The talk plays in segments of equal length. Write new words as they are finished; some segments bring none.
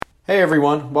Hey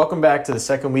everyone, welcome back to the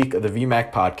second week of the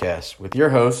VMAC podcast with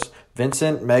your hosts,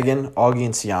 Vincent, Megan, Augie,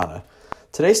 and Sienna.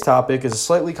 Today's topic is a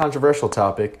slightly controversial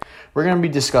topic. We're going to be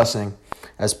discussing,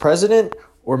 as president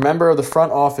or member of the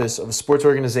front office of a sports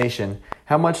organization,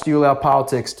 how much do you allow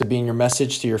politics to be in your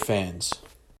message to your fans?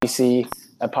 We see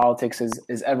that politics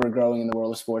is ever growing in the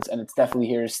world of sports, and it's definitely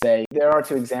here to stay. There are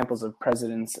two examples of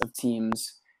presidents of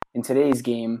teams in today's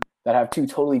game that have two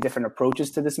totally different approaches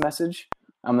to this message.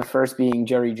 The first being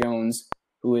Jerry Jones,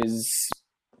 who is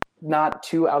not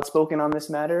too outspoken on this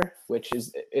matter, which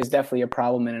is definitely a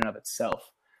problem in and of itself.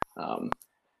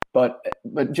 But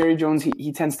Jerry Jones,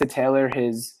 he tends to tailor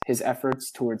his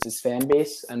efforts towards his fan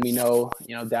base, and we know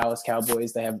Dallas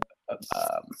Cowboys, they have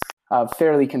a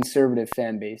fairly conservative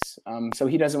fan base. So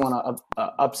he doesn't want to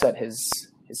upset his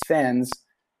fans,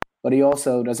 but he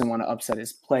also doesn't want to upset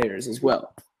his players as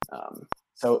well.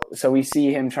 So we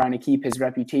see him trying to keep his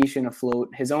reputation afloat,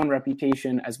 his own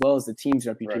reputation as well as the team's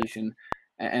reputation,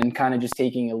 right, and kind of just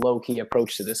taking a low-key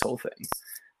approach to this whole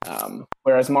thing.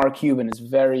 Whereas Mark Cuban is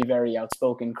very, very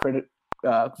outspoken,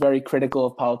 very critical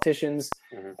of politicians,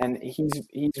 and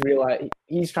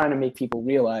he's trying to make people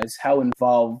realize how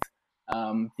involved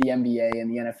the NBA and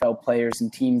the NFL players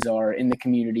and teams are in the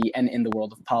community and in the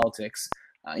world of politics.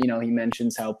 He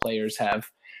mentions how players have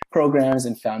programs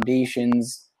and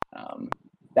foundations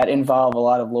that involve a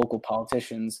lot of local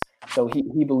politicians. So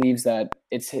he believes that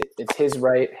it's his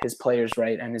right, his players'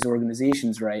 right, and his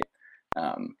organization's right,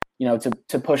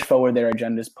 to push forward their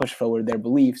agendas, push forward their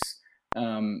beliefs,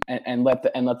 and let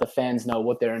the fans know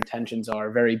what their intentions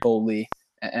are very boldly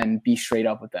and be straight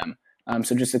up with them.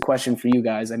 So just a question for you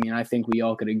guys. I mean, I think we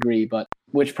all could agree, but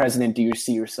which president do you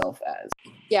see yourself as?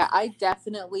 Yeah, I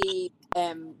definitely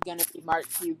am going to be Mark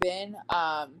Cuban.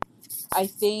 I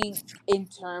think in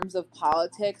terms of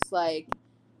politics, like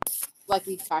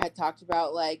we had talked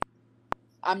about, like,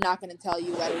 I'm not going to tell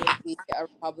you whether to be a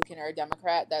Republican or a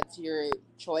Democrat. That's your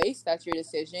choice. That's your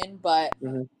decision. But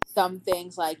some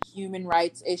things like human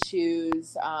rights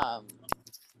issues,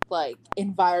 like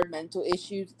environmental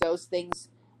issues, those things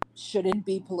shouldn't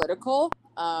be political.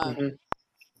 And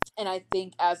I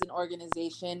think as an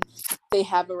organization, they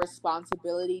have a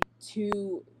responsibility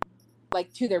to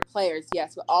their players,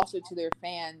 yes, but also to their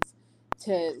fans,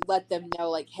 to let them know,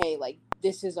 like, hey, like,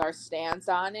 this is our stance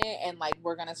on it, and like,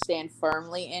 we're gonna stand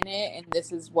firmly in it, and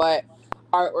this is what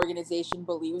our organization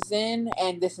believes in,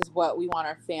 and this is what we want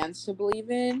our fans to believe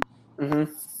in.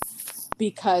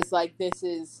 Because like, this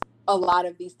is, a lot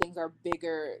of these things are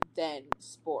bigger than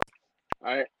sport.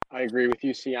 I agree with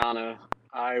you, Sienna.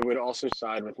 I would also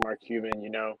side with Mark Cuban.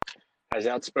 As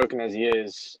outspoken as he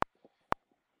is,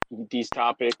 these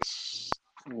topics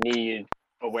need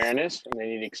awareness and they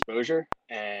need exposure.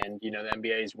 And, the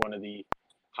NBA is one of the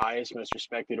highest, most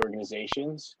respected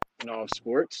organizations in all of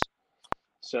sports.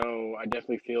 So I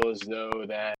definitely feel as though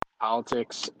that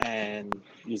politics and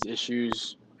these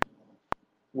issues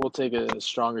will take a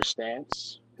stronger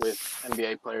stance with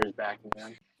NBA players backing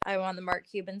them. I'm on the Mark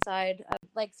Cuban side.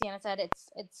 Like Sienna said,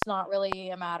 it's not really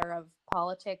a matter of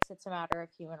politics. It's a matter of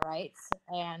human rights.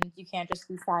 And you can't just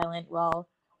be silent while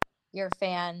your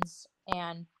fans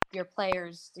and your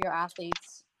players, your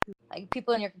athletes, like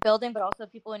people in your building, but also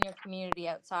people in your community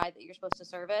outside that you're supposed to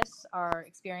service, are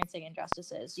experiencing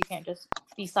injustices. You can't just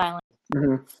be silent.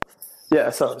 Yeah,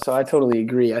 so I totally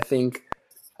agree. I think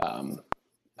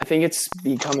it's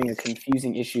becoming a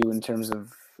confusing issue in terms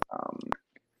of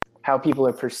how people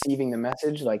are perceiving the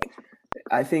message. Like,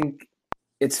 I think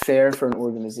it's fair for an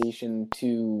organization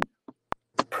to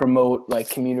promote like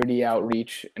community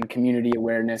outreach and community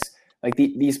awareness. Like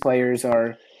these players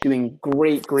are doing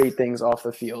great things off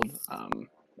the field.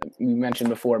 We mentioned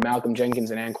before Malcolm Jenkins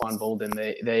and Anquan Bolden.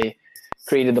 They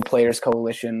created the Players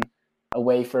Coalition, a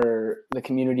way for the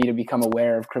community to become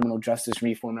aware of criminal justice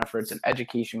reform efforts and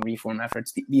education reform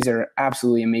efforts. These are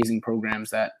absolutely amazing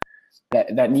programs that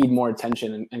need more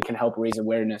attention and can help raise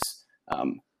awareness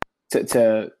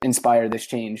to inspire this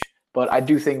change. But I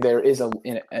do think there is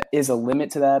a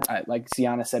limit to that. Like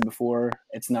Sienna said before,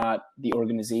 it's not the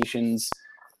organization's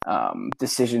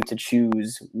decision to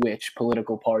choose which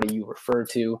political party you refer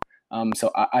to.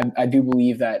 So I do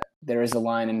believe that there is a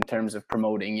line in terms of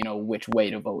promoting, which way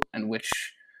to vote and which,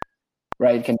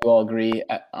 right? Can you all agree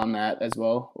on that as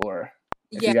well? Or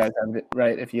if you guys have,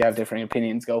 if you have different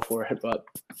opinions, go for it. But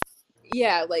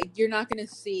yeah, like, you're not going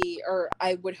to see, or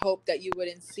I would hope that you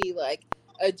wouldn't see, like,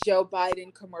 a Joe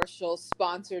Biden commercial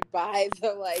sponsored by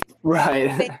the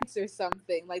Saints or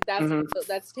something. Like,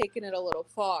 that's taking it a little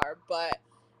far. But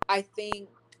I think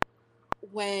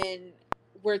when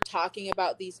we're talking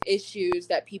about these issues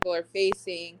that people are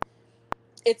facing,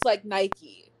 it's like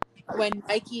Nike. when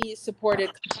Nike supported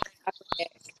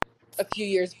Kaepernick a few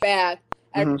years back,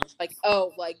 everyone's like,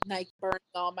 oh, like Nike burning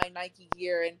all my Nike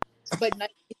gear, but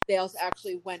Nike sales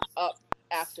actually went up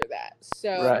after that.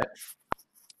 So Right.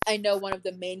 I know one of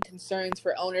the main concerns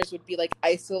for owners would be like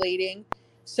isolating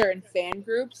certain fan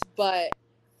groups, but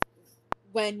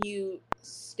when you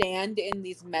stand in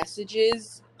these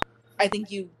messages, I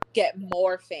think you get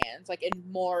more fans, like, and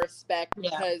more respect,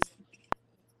 because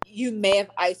you may have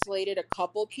isolated a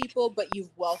couple people, but you've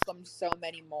welcomed so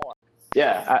many more.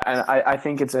 Yeah, I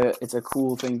think it's a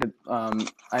cool thing to.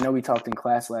 I know we talked in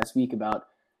class last week about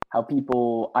how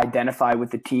people identify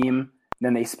with the team,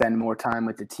 then they spend more time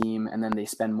with the team, and then they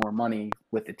spend more money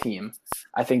with the team.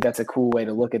 I think that's a cool way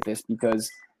to look at this because,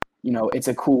 it's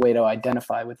a cool way to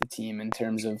identify with the team in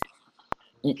terms of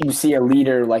you see a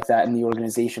leader like that in the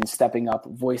organization stepping up,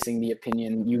 voicing the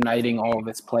opinion, uniting all of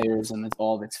its players and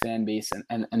all of its fan base,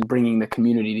 and bringing the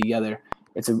community together.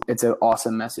 It's an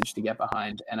awesome message to get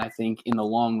behind, and I think in the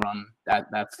long run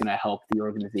that's going to help the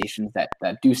organizations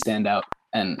that do stand out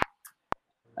and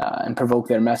provoke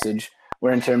their message.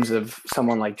 Where in terms of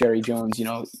someone like Jerry Jones,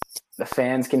 the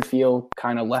fans can feel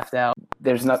kind of left out.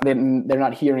 They're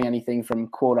not hearing anything from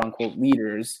quote unquote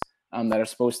leaders that are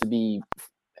supposed to be,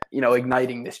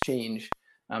 igniting this change.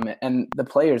 And the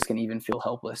players can even feel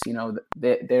helpless.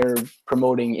 They're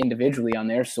promoting individually on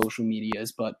their social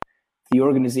medias, but the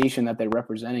organization that they're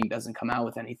representing doesn't come out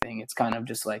with anything. It's kind of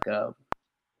just like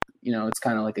it's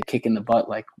kind of like a kick in the butt.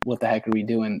 Like, what the heck are we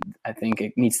doing? I think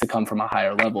it needs to come from a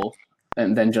higher level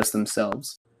than just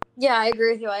themselves. Yeah, I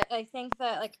agree with you. I think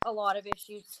that like a lot of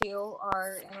issues too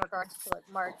are in regards to like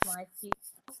marquee.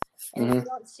 And if you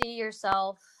don't see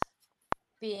yourself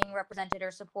being represented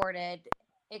or supported,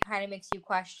 it kind of makes you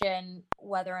question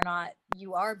whether or not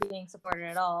you are being supported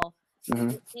at all.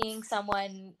 Seeing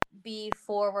someone be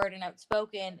forward and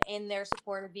outspoken in their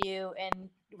support of you and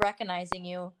recognizing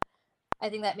you, I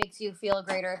think that makes you feel a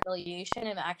greater affiliation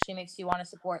and actually makes you want to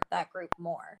support that group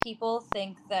more. People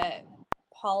think that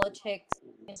politics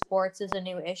in sports is a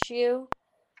new issue,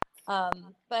 but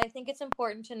I think it's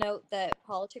important to note that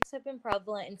politics have been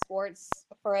prevalent in sports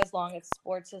for as long as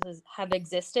sports have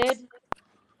existed.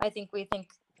 I think we think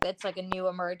it's like a new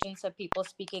emergence of people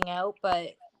speaking out,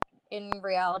 but in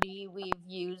reality, we've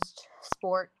used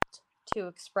sport to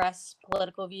express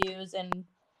political views and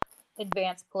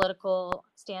advance political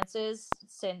stances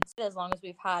since as long as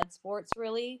we've had sports,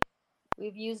 really.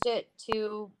 We've used it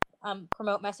to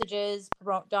promote messages,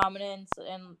 promote dominance,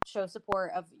 and show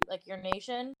support of like your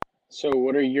nation. So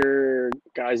what are your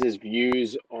guys'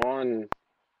 views on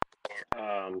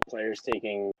players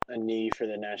taking a knee for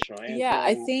the national anthem? Yeah,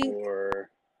 I think, or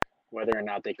whether or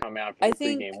not they come out for the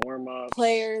pregame warm-ups.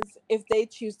 Players, if they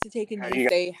choose to take a knee,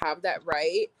 they have that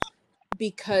right,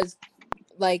 because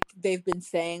like they've been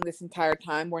saying this entire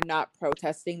time, we're not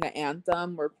protesting the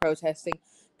anthem, we're protesting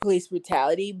police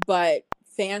brutality, but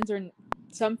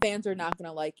some fans are not going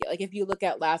to like it. Like, if you look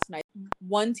at last night,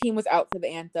 one team was out for the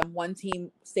anthem, one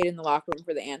team stayed in the locker room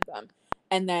for the anthem,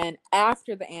 and then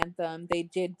after the anthem they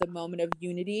did the moment of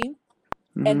unity,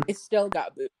 and it still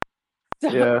got booed.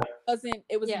 So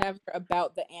it was never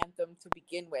about the anthem to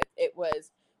begin with. It was,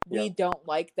 we don't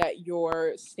like that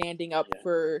you're standing up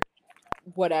for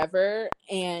whatever,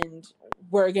 and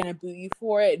we're gonna boo you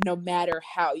for it no matter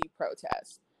how you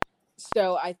protest.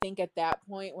 So I think at that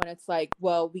point, when it's like,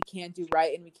 well, we can't do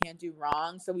right and we can't do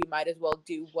wrong, so we might as well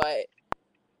do what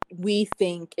we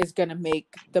think is gonna make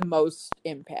the most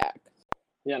impact.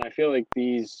 Yeah, and I feel like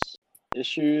these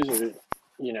issues are,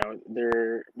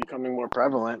 they're becoming more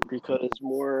prevalent because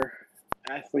more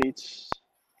athletes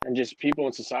and just people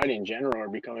in society in general are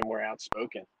becoming more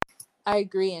outspoken. I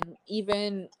agree. And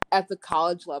even at the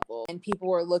college level, and people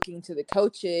were looking to the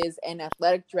coaches and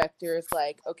athletic directors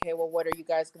like, okay, well, what are you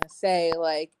guys going to say?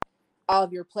 Like, all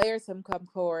of your players have come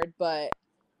forward, but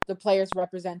the players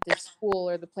represent this school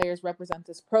or the players represent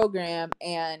this program.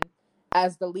 And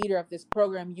as the leader of this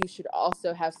program, you should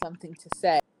also have something to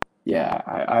say. Yeah,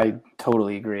 I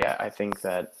totally agree. I think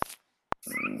that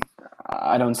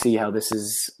I don't see how this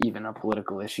is even a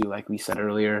political issue. Like we said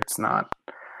earlier,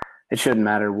 it shouldn't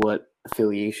matter what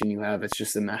affiliation you have. It's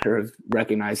just a matter of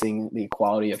recognizing the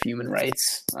equality of human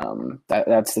rights.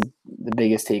 That's the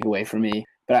biggest takeaway for me.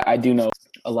 But I do know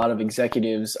a lot of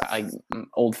executives,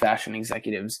 old-fashioned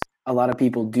executives, a lot of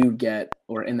people do get,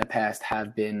 or in the past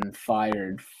have been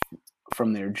fired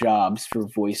from their jobs for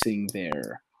voicing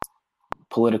their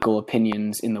political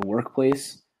opinions in the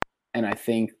workplace. And I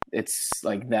think it's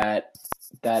like that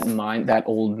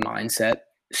old mindset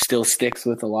still sticks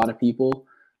with a lot of people.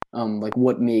 Like,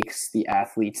 what makes the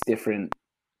athletes different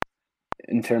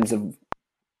in terms of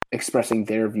expressing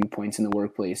their viewpoints in the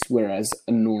workplace, whereas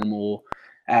a normal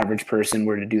average person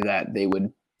were to do that, they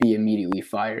would be immediately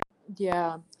fired.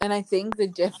 Yeah, and I think the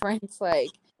difference, like,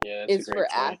 Yeah, that's a is great for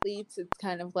point. athletes. It's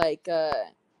kind of like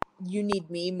you need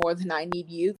me more than I need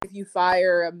you. If you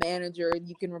fire a manager,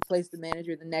 you can replace the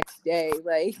manager the next day.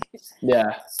 Like,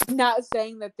 Yeah. not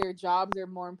saying that their jobs are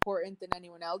more important than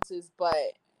anyone else's,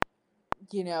 but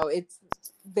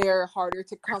they're harder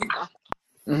to come by.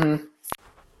 Mm-hmm.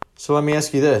 So let me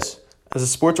ask you this. As a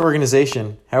sports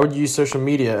organization, how would you use social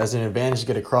media as an advantage to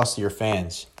get across to your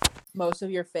fans? Most of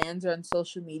your fans are on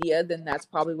social media, then that's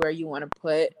probably where you want to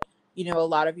put, a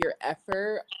lot of your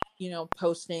effort,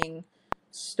 posting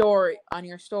on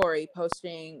your story,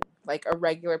 posting like a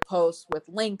regular post with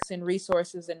links and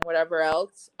resources and whatever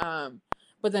else.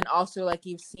 But then also, like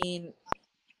you've seen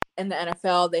in the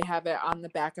NFL, they have it on the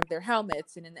back of their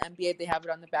helmets, and in the NBA, they have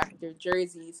it on the back of their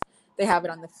jerseys. They have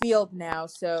it on the field now.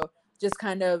 So just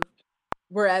kind of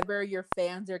wherever your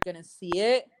fans are going to see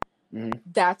it, Mm-hmm.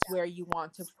 that's where you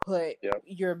want to put Yep.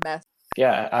 your message.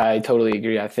 Yeah, I totally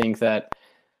agree. I think that,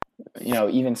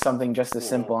 even something just as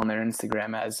simple on their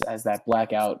Instagram as that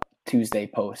Blackout Tuesday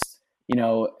post,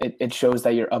 it shows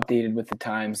that you're updated with the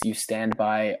times. You stand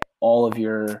by all of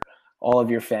your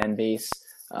fan base.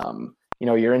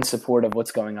 You're in support of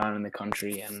what's going on in the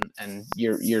country, and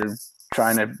you're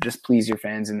trying to just please your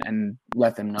fans and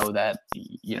let them know that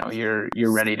you're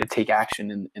ready to take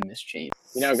action in this change.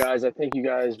 Guys, I think you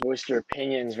guys voiced your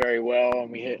opinions very well,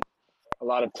 and we hit a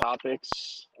lot of topics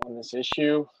on this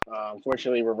issue.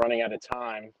 Unfortunately, we're running out of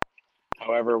time.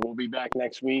 However, we'll be back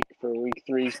next week for week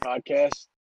 3's podcast.